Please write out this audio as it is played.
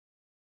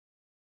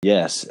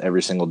Yes,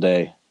 every single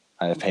day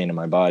I have pain in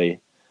my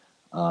body,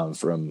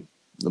 from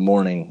the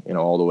morning,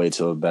 all the way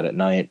to bed at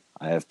night.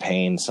 I have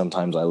pain.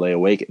 Sometimes I lay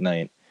awake at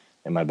night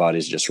and my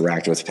body's just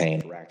racked with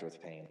pain.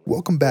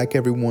 Welcome back,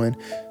 everyone,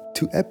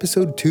 to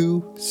episode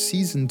 2,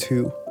 season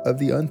 2 of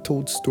the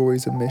Untold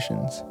Stories of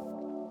Missions.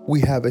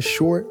 We have a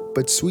short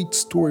but sweet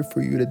story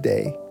for you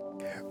today.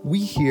 We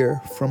hear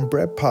from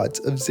Brett Potts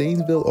of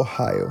Zanesville,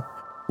 Ohio,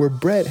 where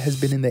Brett has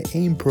been in the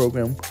AIM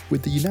program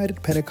with the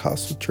United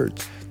Pentecostal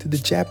Church to the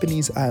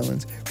Japanese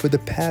islands for the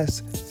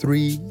past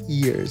 3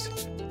 years.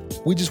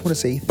 We just want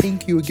to say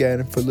thank you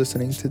again for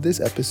listening to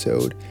this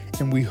episode,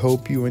 and we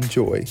hope you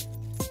enjoy.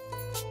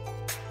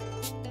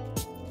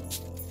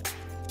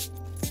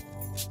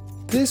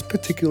 This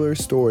particular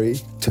story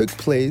took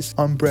place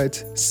on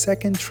Brett's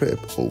second trip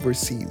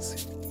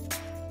overseas.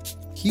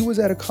 He was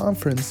at a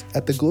conference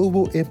at the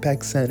Global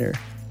Impact Center,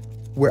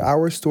 where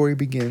our story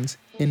begins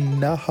in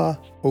Naha,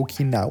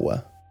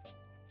 Okinawa.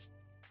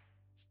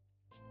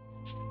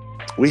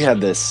 We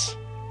had this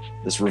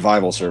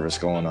revival service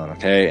going on,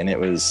 okay? And it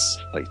was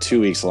like 2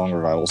 weeks long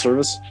revival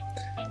service.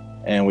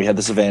 And we had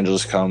this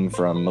evangelist come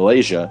from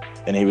Malaysia,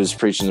 and he was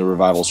preaching the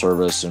revival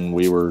service, and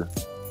we were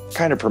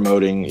kind of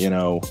promoting,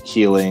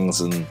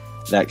 healings and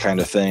that kind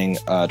of thing,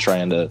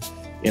 trying to,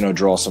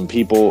 draw some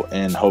people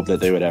and hope that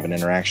they would have an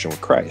interaction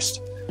with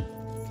Christ.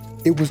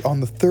 It was on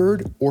the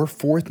third or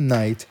fourth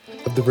night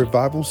of the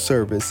revival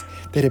service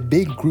that a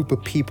big group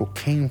of people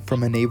came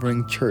from a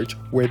neighboring church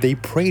where they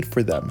prayed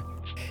for them.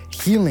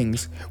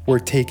 Healings were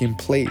taking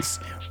place.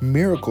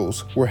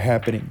 Miracles were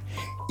happening.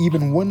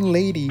 Even one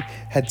lady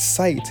had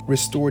sight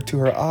restored to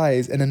her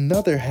eyes, and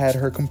another had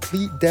her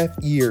complete deaf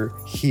ear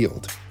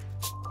healed.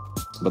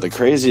 But the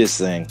craziest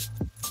thing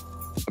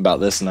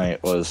about this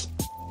night was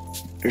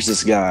there's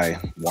this guy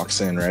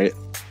walks in, right?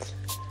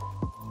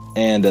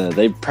 And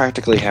they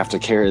practically have to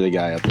carry the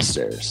guy up the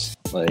stairs.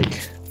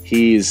 Like,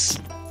 he's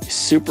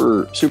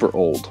super, super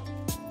old.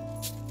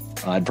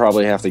 I'd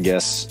probably have to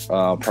guess,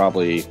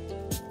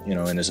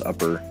 in his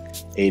upper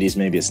 80s,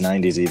 maybe his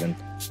 90s even,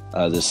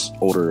 this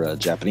older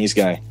Japanese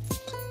guy.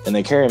 And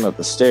they carry him up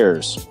the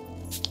stairs,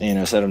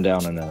 set him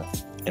down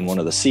in one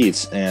of the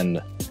seats.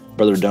 And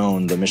Brother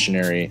Doan, the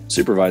missionary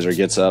supervisor,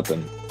 gets up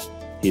and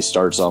he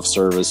starts off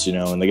service,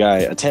 and the guy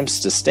attempts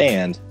to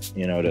stand,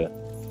 to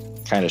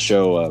kind of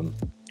show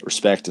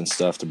respect and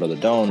stuff to Brother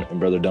Doan. And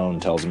Brother Doan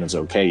tells him it's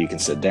okay, you can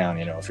sit down.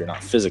 If you're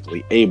not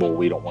physically able,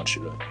 we don't want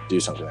you to do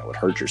something that would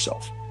hurt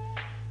yourself.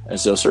 And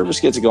so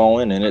service gets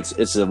going, and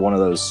it's one of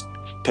those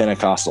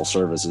Pentecostal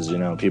services,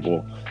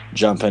 people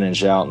jumping and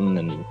shouting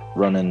and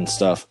running and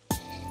stuff.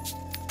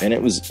 And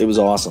it was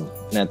awesome.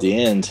 And at the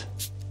end,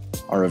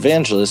 our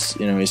evangelist,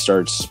 he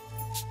starts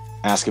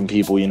asking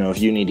people, if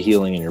you need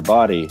healing in your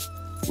body,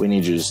 we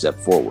need you to step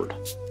forward.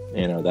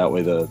 That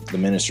way the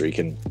ministry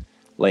can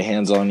lay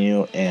hands on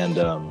you and,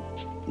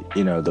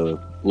 the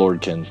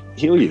Lord can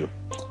heal you.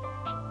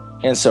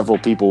 And several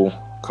people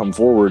come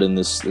forward, and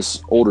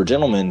this older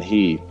gentleman,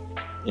 he,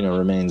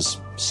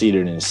 remains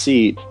seated in his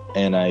seat.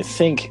 And I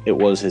think it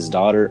was his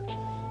daughter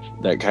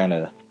that kind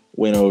of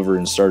went over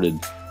and started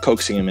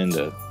coaxing him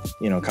into,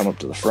 come up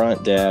to the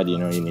front, Dad, you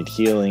need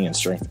healing and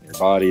strengthen your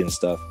body and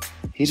stuff.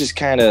 He just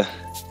kind of,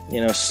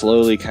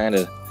 slowly kind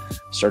of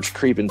starts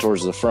creeping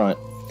towards the front.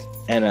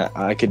 And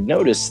I could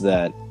notice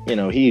that,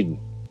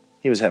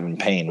 he was having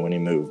pain when he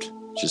moved.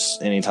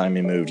 Just anytime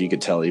he moved, you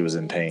could tell he was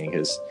in pain,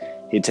 because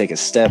he'd take a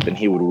step and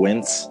he would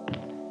wince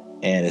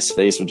and his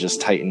face would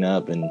just tighten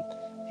up, and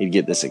he'd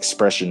get this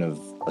expression of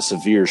a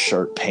severe,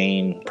 sharp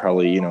pain,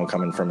 probably,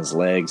 coming from his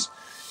legs.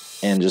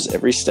 And just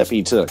every step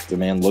he took, the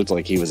man looked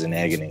like he was in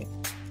agony.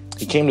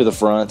 He came to the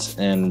front,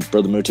 and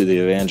Brother Mutu, the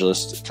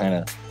evangelist, kind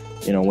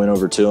of, went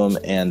over to him.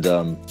 And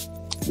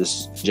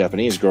this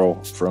Japanese girl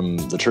from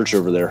the church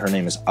over there, her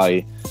name is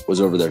Ai,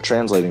 was over there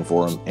translating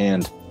for him.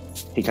 And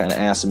he kind of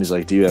asked him, he's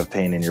like, do you have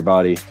pain in your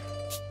body?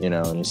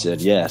 And he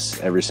said, yes,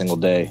 every single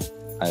day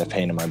I have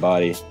pain in my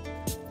body,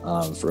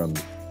 from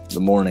the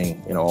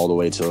morning, all the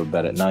way to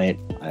bed at night.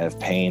 I have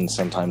pain.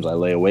 Sometimes I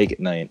lay awake at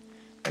night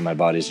and my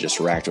body's just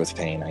racked with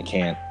pain. I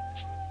can't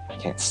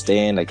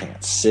stand, I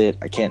can't sit,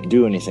 I can't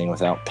do anything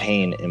without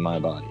pain in my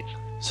body.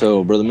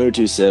 So Brother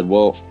Mutu said,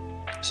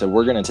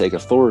 we're going to take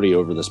authority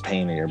over this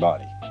pain in your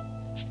body,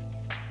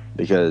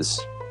 because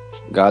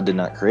God did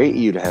not create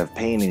you to have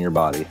pain in your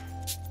body.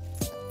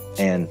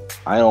 And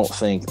I don't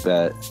think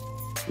that,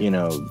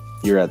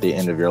 you're at the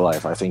end of your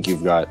life. I think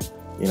you've got,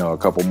 a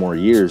couple more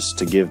years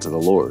to give to the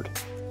Lord.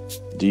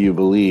 Do you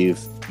believe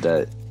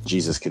that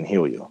Jesus can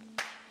heal you?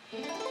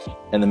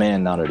 And the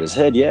man nodded his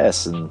head,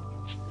 yes. And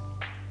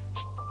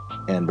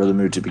Brother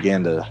Mutu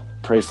began to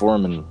pray for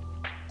him and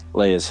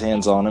lay his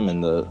hands on him.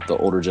 And the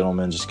older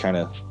gentleman just kind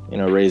of,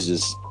 raised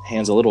his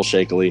hands a little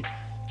shakily,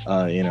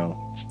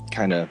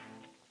 kind of,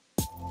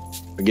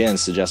 again,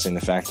 suggesting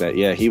the fact that,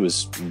 he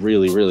was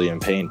really, really in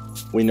pain.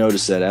 We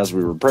noticed that as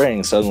we were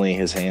praying, suddenly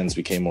his hands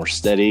became more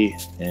steady,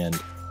 and,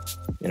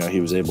 he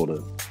was able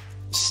to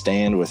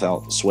stand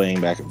without swaying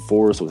back and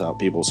forth, without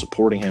people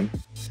supporting him.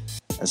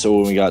 And so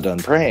when we got done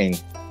praying,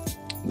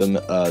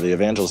 the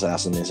evangelist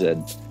asked him, he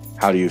said,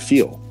 how do you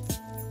feel?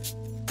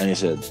 And he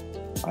said,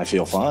 I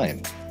feel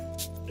fine,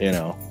 you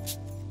know?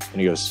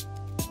 And he goes,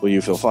 well,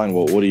 you feel fine.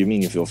 Well, what do you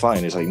mean you feel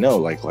fine? He's like, no,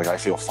 like I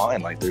feel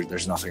fine. Like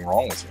there's nothing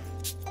wrong with me.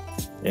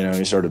 You know,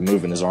 he started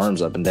moving his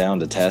arms up and down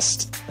to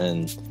test,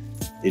 and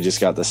he just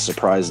got this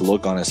surprised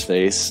look on his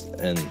face,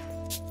 and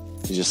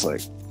he's just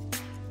like,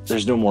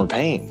 there's no more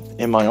pain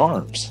in my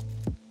arms.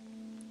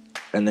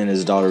 And then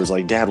his daughter was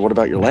like, Dad, what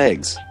about your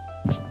legs?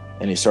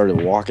 And he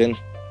started walking,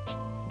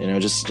 you know,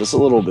 just a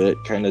little bit,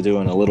 kind of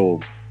doing a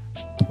little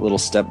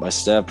step by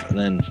step. And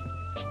then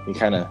he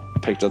kind of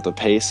picked up the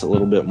pace a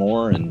little bit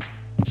more and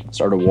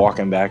started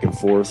walking back and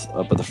forth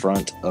up at the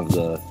front of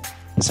the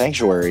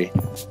sanctuary.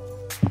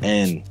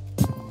 And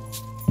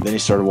then he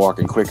started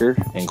walking quicker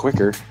and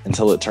quicker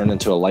until it turned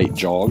into a light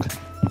jog.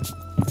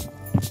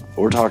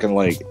 We're talking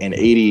like an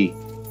 80,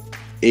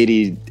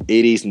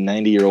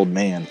 90-year-old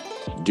man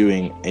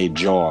doing a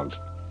jog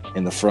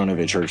in the front of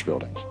a church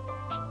building.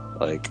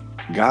 Like,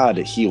 God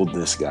healed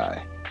this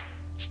guy.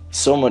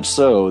 So much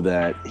so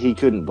that he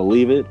couldn't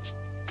believe it.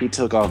 He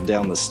took off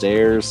down the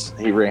stairs.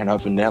 He ran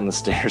up and down the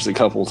stairs a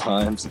couple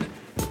times.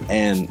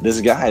 And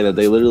this guy that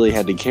they literally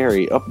had to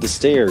carry up the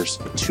stairs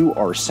to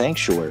our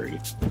sanctuary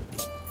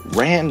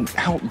ran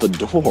out the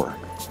door.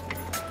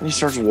 And he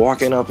starts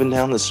walking up and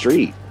down the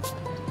street.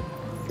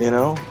 You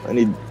know,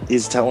 and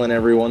he's telling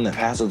everyone that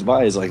passes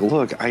by, he's like,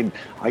 look, I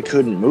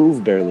couldn't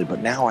move barely, but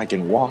now I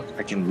can walk,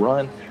 I can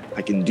run,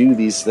 I can do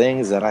these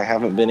things that I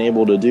haven't been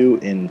able to do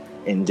in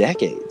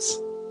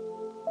decades.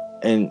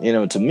 And, you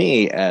know, to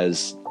me,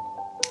 as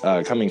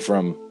coming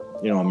from,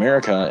 you know,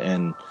 America,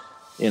 and,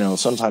 you know,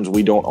 sometimes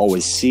we don't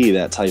always see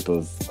that type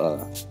of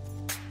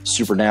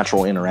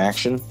supernatural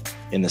interaction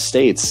in the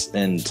States.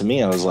 And to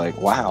me, I was like,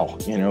 wow,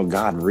 you know,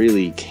 God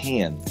really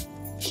can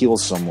heal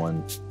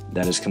someone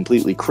that is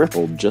completely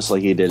crippled, just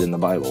like he did in the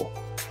Bible.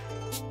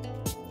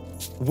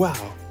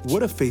 Wow,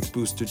 what a faith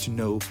booster to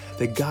know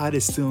that God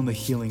is still in the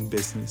healing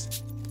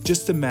business.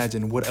 Just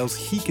imagine what else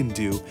he can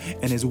do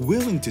and is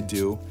willing to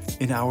do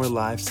in our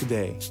lives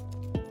today.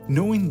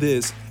 Knowing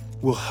this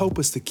will help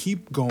us to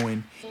keep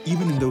going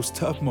even in those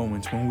tough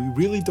moments when we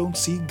really don't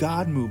see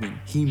God moving.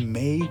 He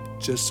may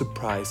just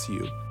surprise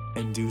you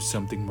and do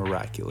something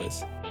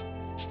miraculous.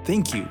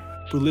 Thank you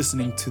for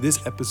listening to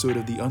this episode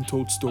of the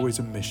Untold Stories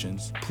of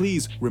Missions.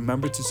 Please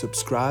remember to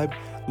subscribe,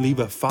 leave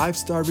a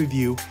 5-star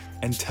review,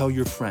 and tell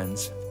your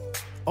friends.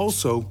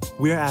 Also,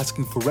 we are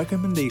asking for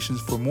recommendations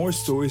for more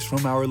stories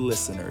from our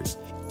listeners.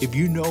 If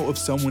you know of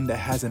someone that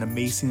has an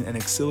amazing and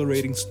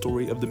exhilarating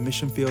story of the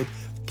mission field,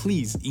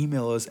 please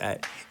email us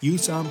at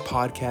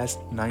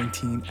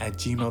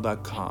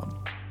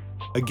usompodcast19@gmail.com.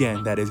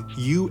 Again, that is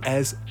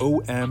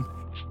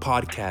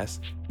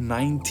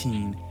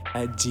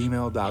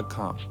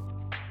usompodcast19@gmail.com.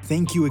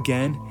 Thank you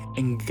again,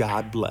 and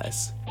God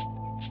bless.